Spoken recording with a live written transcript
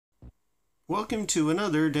Welcome to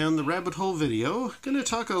another Down the Rabbit Hole video. Gonna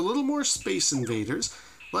talk a little more Space Invaders.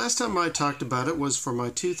 Last time I talked about it was for my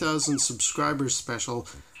 2000 subscribers special.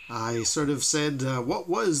 I sort of said what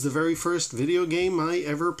was the very first video game I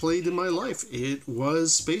ever played in my life. It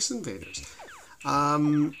was Space Invaders.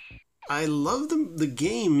 I love the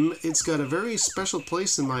game. It's got a very special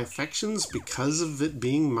place in my affections because of it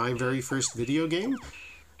being my very first video game.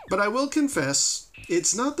 But I will confess,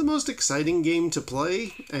 it's not the most exciting game to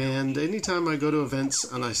play, and anytime I go to events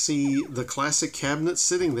and I see the classic cabinet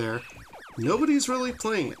sitting there, nobody's really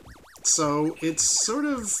playing it. So it's sort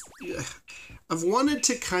of... I've wanted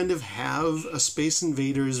to kind of have a Space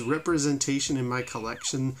Invaders representation in my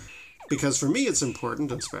collection, because for me it's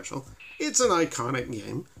important and special. It's an iconic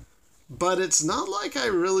game, but it's not like I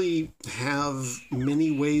really have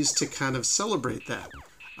many ways to kind of celebrate that.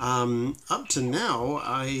 Up to now,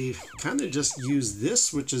 I kind of just use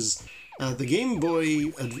this, which is the Game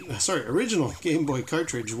Boy, original Game Boy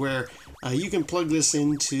cartridge, where you can plug this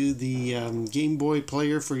into the Game Boy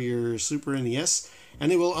player for your Super NES,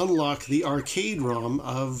 and it will unlock the arcade ROM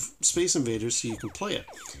of Space Invaders so you can play it.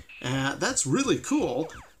 That's really cool,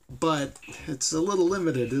 but it's a little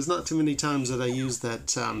limited. There's not too many times that I use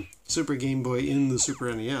that Super Game Boy in the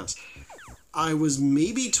Super NES. I was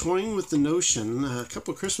maybe toying with the notion, a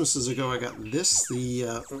couple of Christmases ago I got this,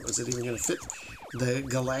 is it even going to fit? The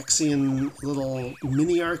Galaxian little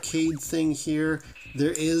mini arcade thing here.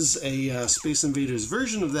 There is a Space Invaders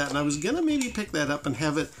version of that, and I was going to maybe pick that up and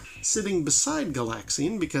have it sitting beside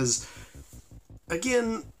Galaxian, because,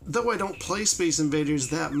 again, though I don't play Space Invaders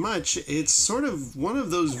that much, it's sort of one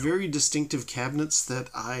of those very distinctive cabinets that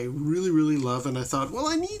I really, really love, and I thought, well,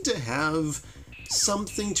 I need to have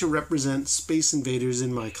something to represent Space Invaders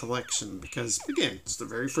in my collection, because, again, it's the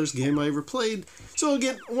very first game I ever played, so I'll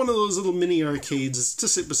get one of those little mini arcades to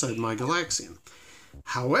sit beside my Galaxian.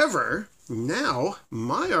 However, now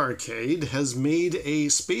my arcade has made a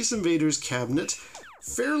Space Invaders cabinet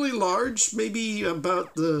fairly large, maybe about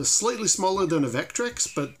slightly smaller than a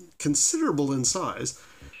Vectrex, but considerable in size.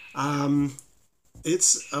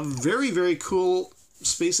 It's a very, very cool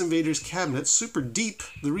Space Invaders cabinet, super deep.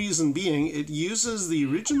 The reason being, it uses the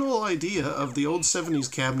original idea of the old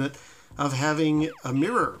 70s cabinet of having a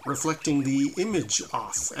mirror reflecting the image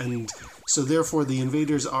off, and so therefore the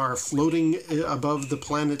invaders are floating above the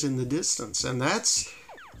planet in the distance, and that's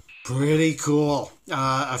pretty cool.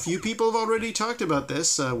 A few people have already talked about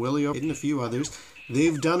this, Willie and a few others.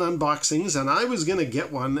 They've done unboxings, and I was going to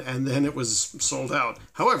get one, and then it was sold out.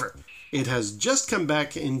 However, it has just come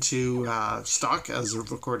back into stock as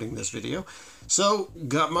of recording this video. So,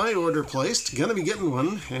 got my order placed, gonna be getting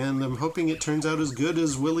one, and I'm hoping it turns out as good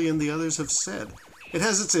as Willie and the others have said. It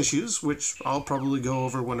has its issues, which I'll probably go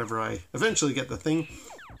over whenever I eventually get the thing.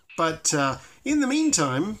 But in the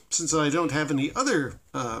meantime, since I don't have any other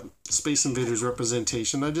Space Invaders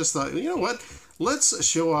representation, I just thought, you know what? Let's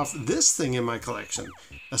show off this thing in my collection.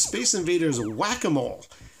 A Space Invaders Whack-A-Mole.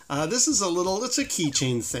 This is it's a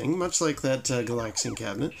keychain thing, much like that Galaxian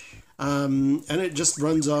cabinet. And it just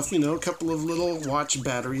runs off, a couple of little watch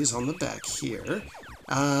batteries on the back here.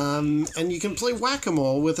 And you can play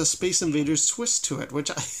Whack-A-Mole with a Space Invaders twist to it,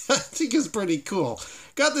 which I think is pretty cool.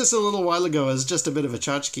 Got this a little while ago as just a bit of a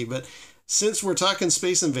tchotchke, but since we're talking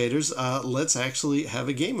Space Invaders, let's actually have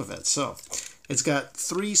a game of it. So, it's got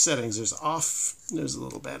 3 settings. There's off, there's a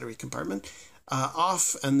little battery compartment.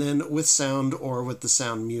 Off, and then with sound or with the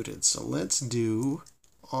sound muted. So let's do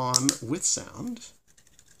on with sound.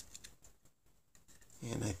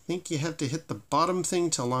 And I think you have to hit the bottom thing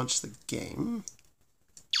to launch the game.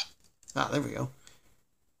 Ah, there we go.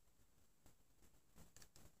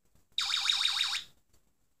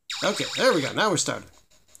 Okay, there we go. Now we're started.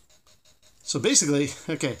 So basically,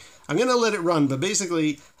 okay, I'm going to let it run, but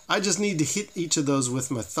basically I just need to hit each of those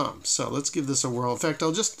with my thumb. So let's give this a whirl. In fact,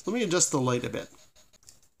 let me adjust the light a bit.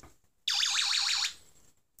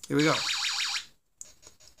 Here we go.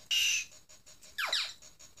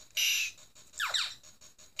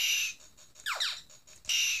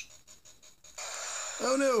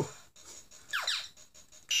 Oh no!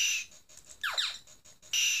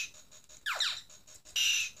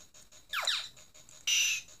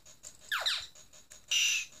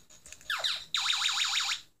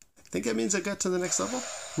 I think that means I got to the next level.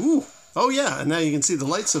 Ooh! Oh yeah, and now you can see the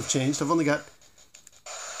lights have changed. I've only got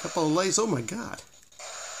a couple of lights. Oh my god.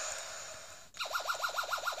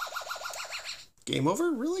 Game over?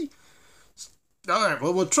 Really? Alright,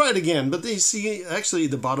 well, we'll try it again. But you see, actually,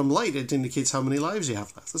 the bottom light, it indicates how many lives you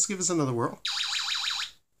have left. Let's give this another whirl.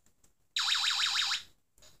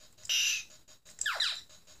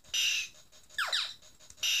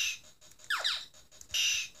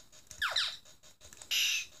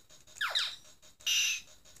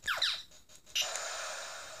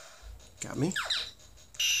 got me.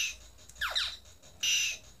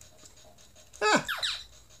 Ah!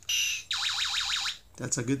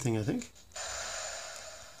 That's a good thing, I think.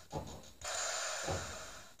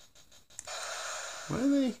 Why are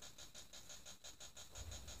they...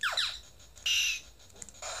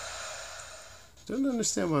 Don't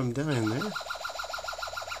understand why I'm dying there.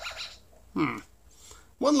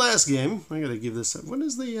 One last game. I gotta give this up. What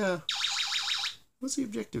is the, what's the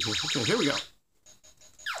objective here? Okay, here we go.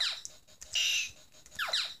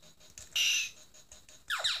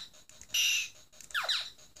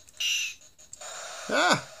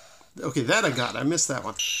 Ah! Okay, that I got. I missed that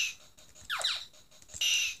one.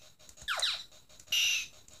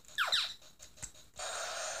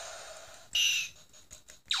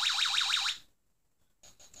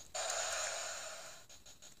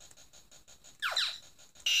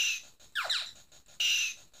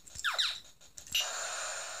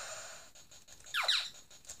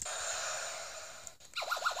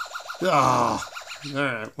 Ah!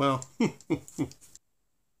 Alright, well...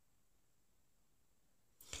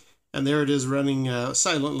 And there it is running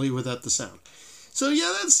silently without the sound. So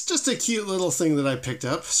yeah, that's just a cute little thing that I picked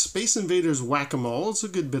up. Space Invaders Whack-A-Mole. It's a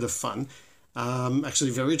good bit of fun. Actually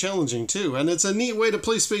very challenging too. And it's a neat way to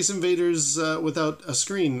play Space Invaders without a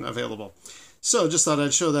screen available. So just thought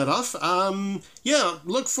I'd show that off. Yeah,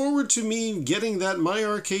 look forward to me getting that My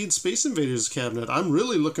Arcade Space Invaders cabinet. I'm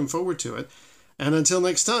really looking forward to it. And until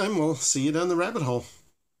next time, we'll see you down the rabbit hole.